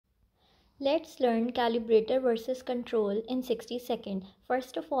Let's learn calibrator versus control in 60 seconds.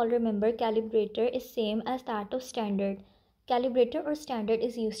 First of all, remember calibrator is same as that of standard. Calibrator or standard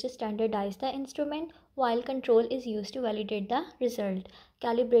is used to standardize the instrument, while control is used to validate the result.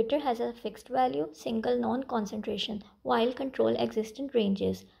 Calibrator has a fixed value, single non-concentration, while control exists in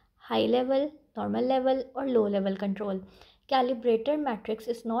ranges, high level, normal level or low level control. Calibrator matrix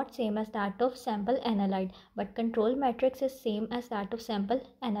is not same as that of sample analyte, but control matrix is same as that of sample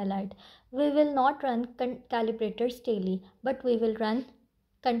analyte. We will not run calibrators daily, but we will run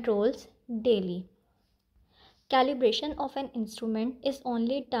controls daily. Calibration of an instrument is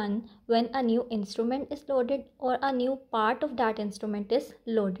only done when a new instrument is loaded or a new part of that instrument is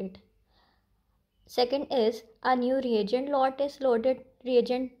loaded. Second is a new reagent lot is loaded,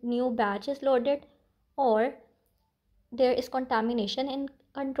 new batch is loaded, or there is contamination in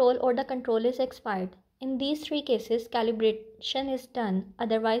control or the control is expired. In these three cases, calibration is done,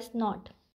 otherwise not.